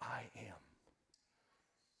who I am.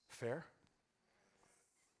 Fair?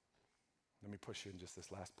 Let me push you in just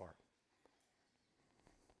this last part.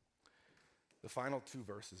 The final two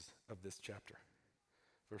verses of this chapter,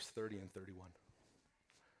 verse 30 and 31.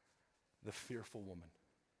 The fearful woman.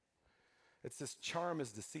 It says, charm is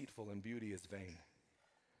deceitful and beauty is vain.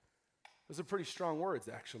 Those are pretty strong words,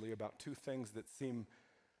 actually, about two things that seem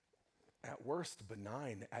at worst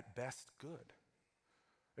benign, at best good.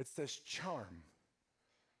 It says charm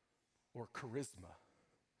or charisma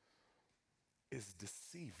is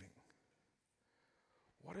deceiving.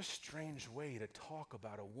 What a strange way to talk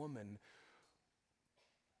about a woman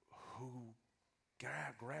who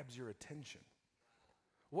grabs your attention.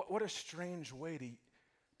 What a strange way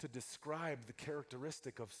to describe the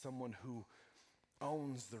characteristic of someone who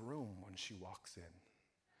owns the room when she walks in.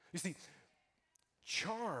 You see,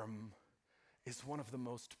 charm is one of the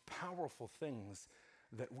most powerful things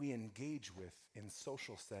that we engage with in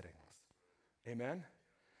social settings. Amen?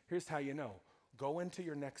 Here's how you know. Go into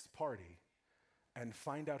your next party and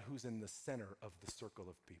find out who's in the center of the circle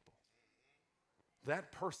of people.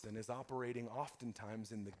 That person is operating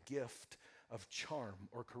oftentimes in the gift of charm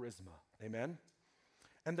or charisma. Amen?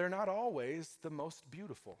 And they're not always the most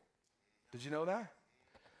beautiful. Did you know that?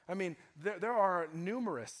 I mean, there are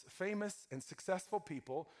numerous famous and successful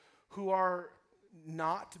people who are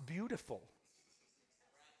not beautiful.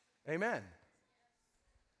 Amen.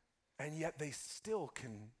 And yet they still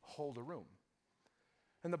can hold a room.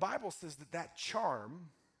 And the Bible says that charm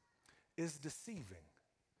is deceiving.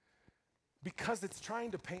 Because it's trying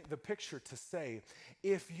to paint the picture to say,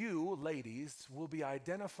 if you, ladies, will be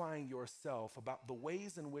identifying yourself about the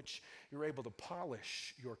ways in which you're able to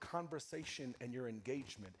polish your conversation and your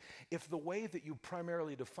engagement, if the way that you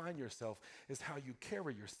primarily define yourself is how you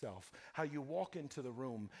carry yourself, how you walk into the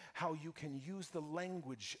room, how you can use the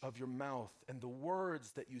language of your mouth and the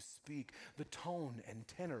words that you speak, the tone and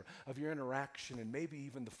tenor of your interaction, and maybe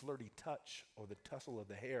even the flirty touch or the tussle of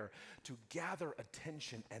the hair to gather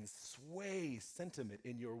attention and sway sentiment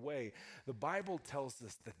in your way, the Bible tells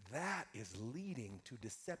us that is leading to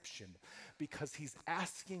deception, because he's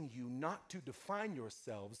asking you not to define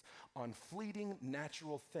yourselves on fleeting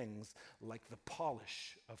natural things like the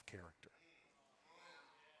polish of character.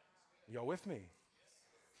 Y'all with me?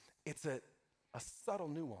 It's a subtle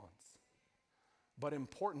nuance, but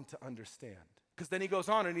important to understand. Because then he goes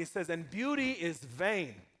on and he says, and beauty is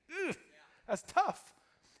vain. Ugh, that's tough.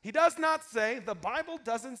 He does not say, the Bible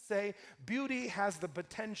doesn't say beauty has the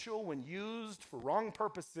potential when used for wrong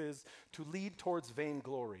purposes to lead towards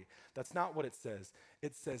vainglory. That's not what it says.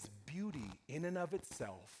 It says beauty in and of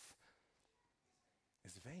itself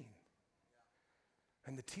is vain.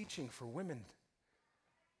 And the teaching for women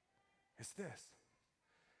is this.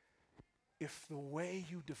 If the way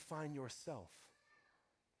you define yourself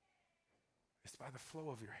is by the flow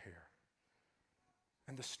of your hair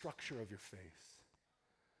and the structure of your face,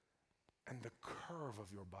 and the curve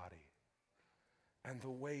of your body, and the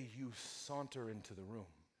way you saunter into the room,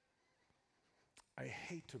 I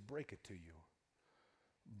hate to break it to you,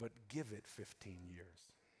 but give it 15 years.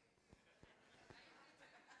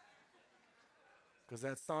 Because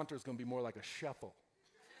that saunter is going to be more like a shuffle.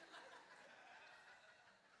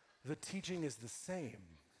 The teaching is the same.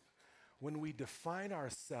 When we define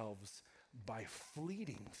ourselves by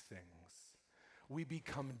fleeting things, we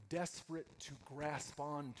become desperate to grasp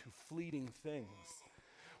on to fleeting things.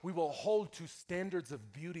 we will hold to standards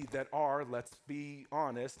of beauty that are, let's be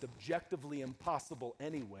honest, objectively impossible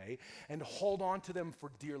anyway, and hold on to them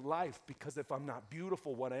for dear life, because if I'm not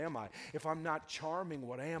beautiful, what am I? If I'm not charming,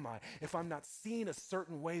 what am I? If I'm not seen a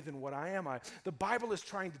certain way, then what am I? The Bible is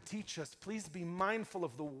trying to teach us, please be mindful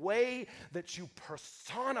of the way that you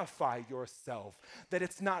personify yourself, that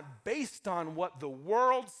it's not based on what the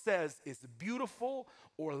world says is beautiful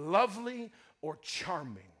or lovely or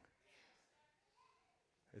charming.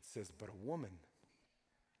 It says, but a woman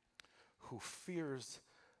who fears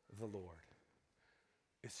the Lord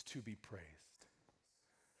is to be praised.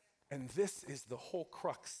 And this is the whole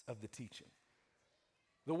crux of the teaching.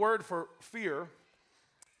 The word for fear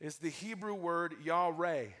is the Hebrew word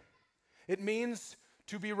yareh. It means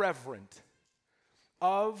to be reverent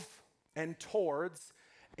of and towards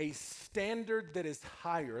a standard that is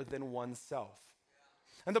higher than oneself.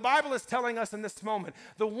 And the Bible is telling us in this moment,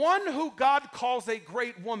 the one who God calls a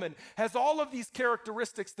great woman has all of these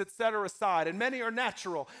characteristics that set her aside, and many are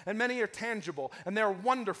natural, and many are tangible, and they're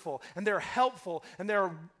wonderful, and they're helpful, and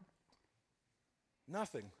they're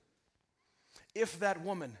nothing if that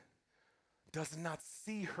woman does not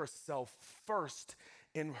see herself first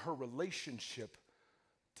in her relationship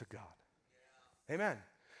to God. Amen.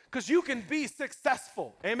 Because you can be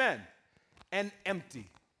successful, amen, and empty,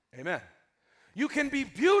 amen. You can be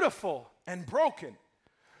beautiful and broken.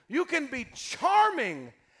 You can be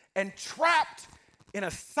charming and trapped in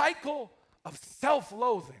a cycle of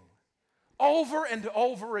self-loathing over and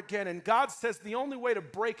over again. And God says the only way to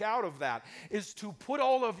break out of that is to put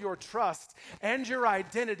all of your trust and your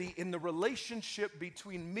identity in the relationship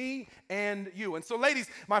between me and you. And so, ladies,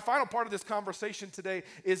 my final part of this conversation today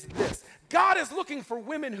is this. God is looking for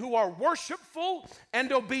women who are worshipful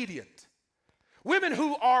and obedient. Women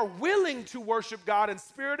who are willing to worship God in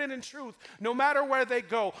spirit and in truth, no matter where they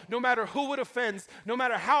go, no matter who it offends, no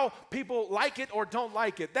matter how people like it or don't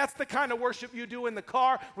like it. That's the kind of worship you do in the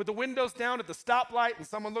car with the windows down at the stoplight and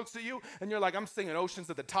someone looks at you and you're like, I'm singing Oceans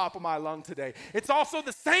at the top of my lung today. It's also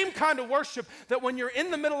the same kind of worship that when you're in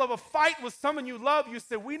the middle of a fight with someone you love, you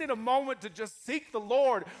say, we need a moment to just seek the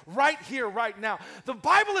Lord right here, right now. The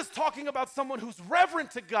Bible is talking about someone who's reverent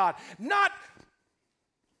to God, not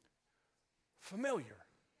familiar.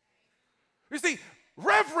 You see,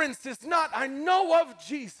 reverence is not, I know of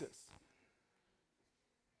Jesus,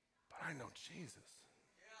 but I know Jesus.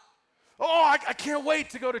 Oh, I can't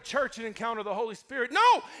wait to go to church and encounter the Holy Spirit.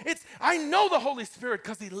 No, it's, I know the Holy Spirit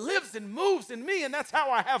because he lives and moves in me, and that's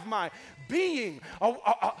how I have my being.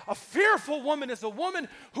 A fearful woman is a woman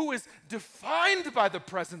who is defined by the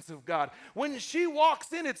presence of God. When she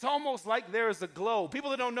walks in, it's almost like there's a glow.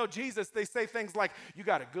 People that don't know Jesus, they say things like, you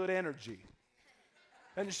got a good energy.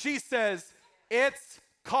 And she says, it's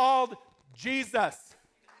called Jesus.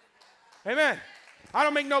 Amen. I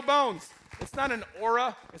don't make no bones. It's not an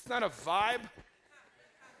aura. It's not a vibe.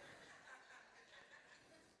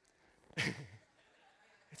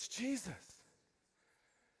 It's Jesus.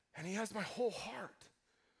 And he has my whole heart.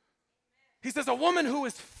 He says a woman who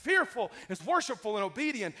is fearful, is worshipful and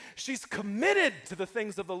obedient, she's committed to the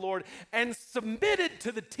things of the Lord and submitted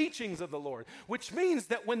to the teachings of the Lord, which means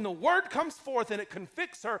that when the word comes forth and it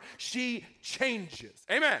convicts her, she changes.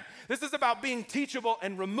 Amen. This is about being teachable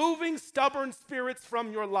and removing stubborn spirits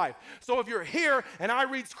from your life. So if you're here and I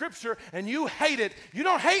read scripture and you hate it, you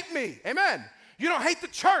don't hate me. Amen. You don't hate the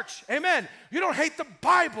church. Amen. You don't hate the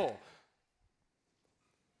Bible.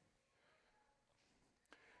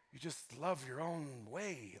 You just love your own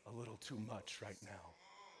way a little too much right now.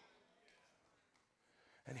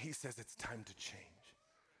 And he says it's time to change.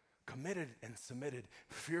 Committed and submitted,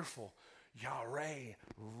 fearful, yareh,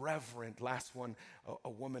 reverent. Last one, a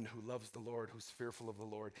woman who loves the Lord, who's fearful of the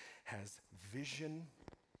Lord, has vision,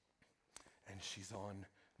 and she's on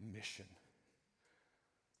mission.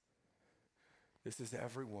 This is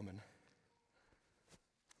every woman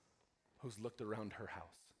who's looked around her house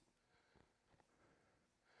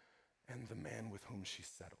and the man with whom she's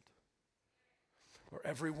settled. Or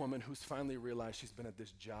every woman who's finally realized she's been at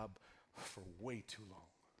this job for way too long.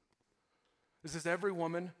 This is every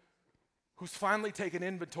woman who's finally taken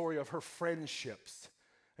inventory of her friendships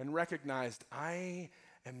and recognized, I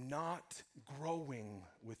am not growing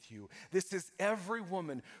with you. This is every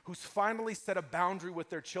woman who's finally set a boundary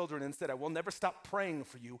with their children and said, I will never stop praying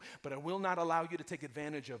for you, but I will not allow you to take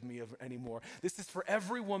advantage of me anymore. This is for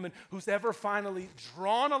every woman who's ever finally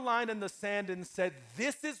drawn a line in the sand and said,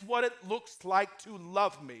 this is what it looks like to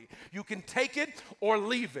love me. You can take it or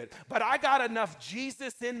leave it, but I got enough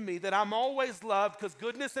Jesus in me that I'm always loved because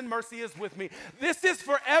goodness and mercy is with me. This is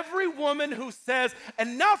for every woman who says,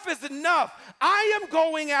 enough is enough. I am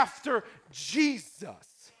going after Jesus.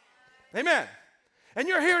 Amen. And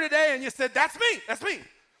you're here today and you said, that's me, that's me.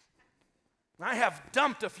 I have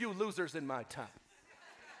dumped a few losers in my time.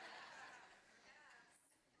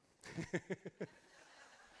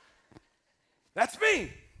 That's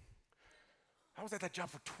me. I was at that job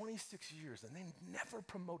for 26 years and they never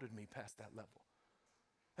promoted me past that level.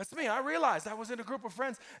 That's me. I realized I was in a group of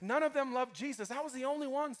friends. None of them loved Jesus. I was the only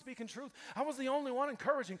one speaking truth. I was the only one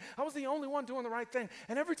encouraging. I was the only one doing the right thing.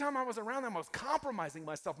 And every time I was around them, I was compromising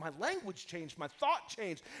myself. My language changed. My thought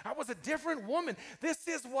changed. I was a different woman. This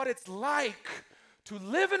is what it's like to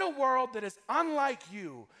live in a world that is unlike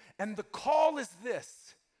you. And the call is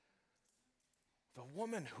this: the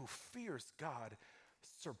woman who fears God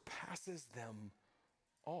surpasses them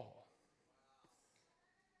all.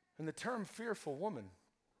 And the term fearful woman,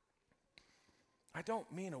 I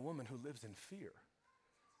don't mean a woman who lives in fear.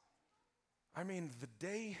 I mean, the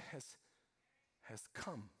day has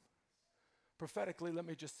come. Prophetically, let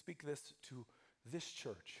me just speak this to this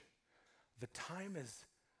church. The time is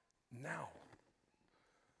now.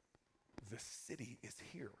 The city is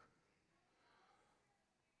here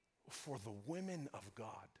for the women of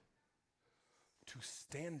God to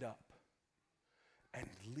stand up and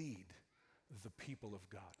lead the people of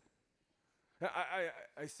God.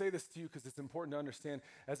 I say this to you because it's important to understand.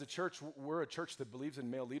 As a church, we're a church that believes in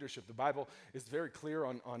male leadership. The Bible is very clear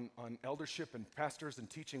on eldership and pastors and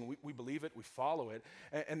teaching. We believe it, we follow it,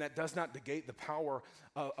 and that does not negate the power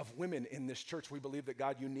of women in this church. We believe that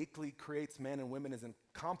God uniquely creates men and women as in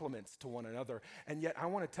complements to one another. And yet I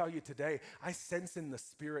want to tell you today, I sense in the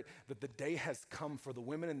spirit that the day has come for the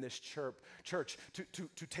women in this church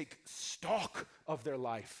to take stock of their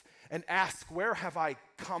life and ask, where have I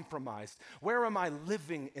compromised? Where am I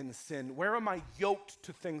living in sin? Where am I yoked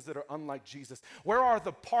to things that are unlike Jesus? Where are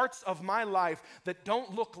the parts of my life that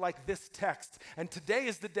don't look like this text? And today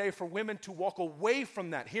is the day for women to walk away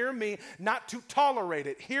from that. Hear me, not to tolerate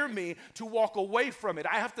it. Hear me, to walk away from it.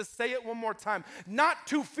 I have to say it one more time. Not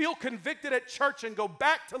to feel convicted at church and go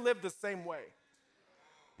back to live the same way.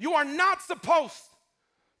 You are not supposed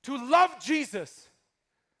to love Jesus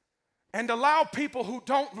and allow people who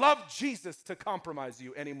don't love Jesus to compromise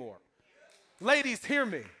you anymore. Ladies, hear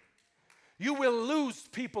me. You will lose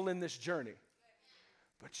people in this journey,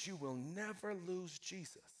 but you will never lose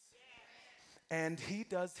Jesus. And he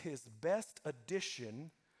does his best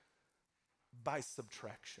addition by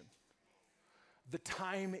subtraction. The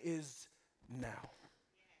time is now.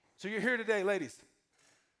 So you're here today, ladies.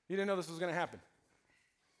 You didn't know this was going to happen.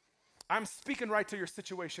 I'm speaking right to your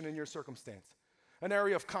situation and your circumstance. An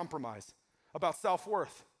area of compromise, about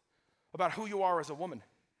self-worth, about who you are as a woman,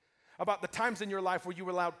 about the times in your life where you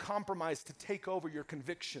allowed compromise to take over your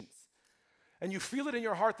convictions. And you feel it in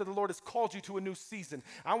your heart that the Lord has called you to a new season.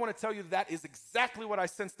 I want to tell you that is exactly what I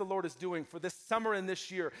sense the Lord is doing for this summer and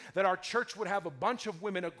this year, that our church would have a bunch of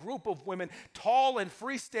women, a group of women, tall and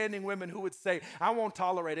freestanding women who would say, I won't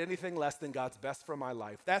tolerate anything less than God's best for my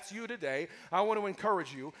life. That's you today. I want to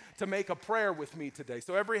encourage you to make a prayer with me today.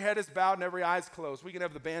 So every head is bowed and every eye is closed. We can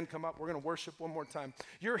have the band come up. We're going to worship one more time.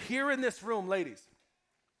 You're here in this room, ladies.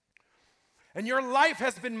 And your life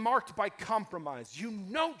has been marked by compromise. You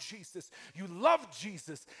know Jesus, you love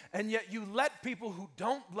Jesus, and yet you let people who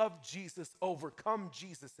don't love Jesus overcome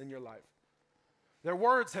Jesus in your life. Their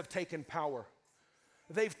words have taken power.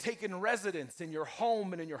 They've taken residence in your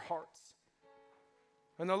home and in your hearts.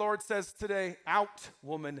 And the Lord says today, out,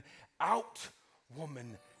 woman, out,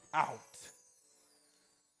 woman, out.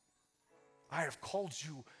 I have called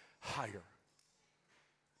you higher.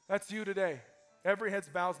 That's you today. Every head's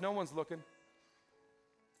bowed, no one's looking.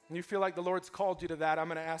 And you feel like the Lord's called you to that, I'm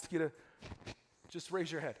going to ask you to just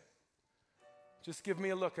raise your head. Just give me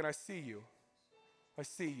a look, and I see you. I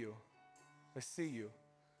see you. I see you.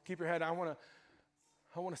 Keep your head. I want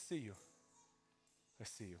to see you. I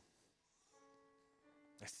see you.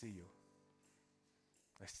 I see you.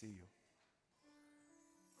 I see you.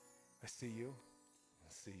 I see you. I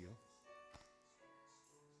see you.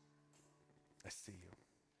 I see you.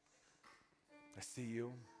 I see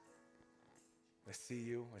you. I see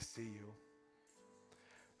you, I see you.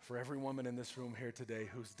 For every woman in this room here today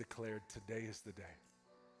who's declared today is the day,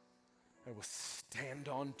 I will stand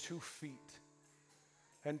on 2 feet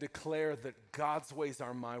and declare that God's ways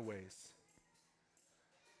are my ways.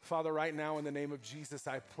 Father, right now in the name of Jesus,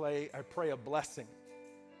 I pray a blessing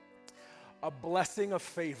of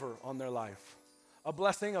favor on their life, a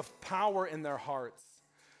blessing of power in their hearts,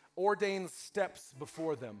 ordained steps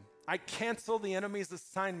before them. I cancel the enemy's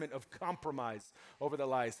assignment of compromise over their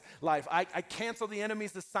life. I cancel the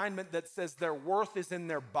enemy's assignment that says their worth is in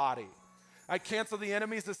their body, I cancel the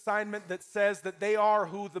enemy's assignment that says that they are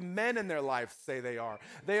who the men in their life say they are.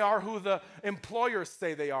 They are who the employers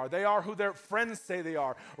say they are. They are who their friends say they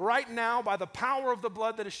are. Right now, by the power of the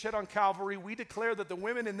blood that is shed on Calvary, we declare that the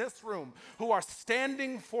women in this room who are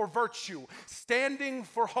standing for virtue, standing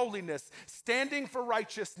for holiness, standing for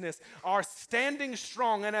righteousness, are standing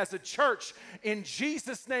strong. And as a church, in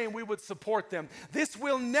Jesus' name, we would support them. This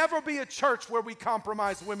will never be a church where we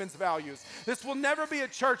compromise women's values. This will never be a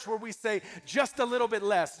church where we say, just a little bit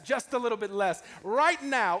less, just a little bit less. Right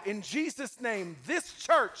now, in Jesus' name, this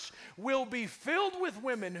church will be filled with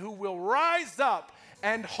women who will rise up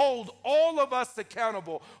and hold all of us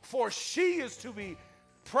accountable, for she is to be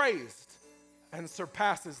praised and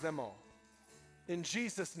surpasses them all. In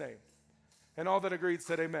Jesus' name. And all that agreed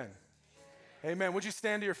said amen. Amen. Would you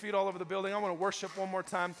stand to your feet all over the building? I want to worship one more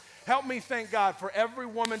time. Help me thank God for every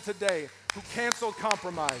woman today who canceled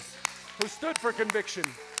compromise, who stood for conviction,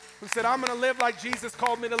 who said, I'm going to live like Jesus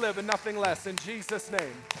called me to live and nothing less. In Jesus'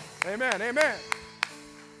 name. Amen. Amen.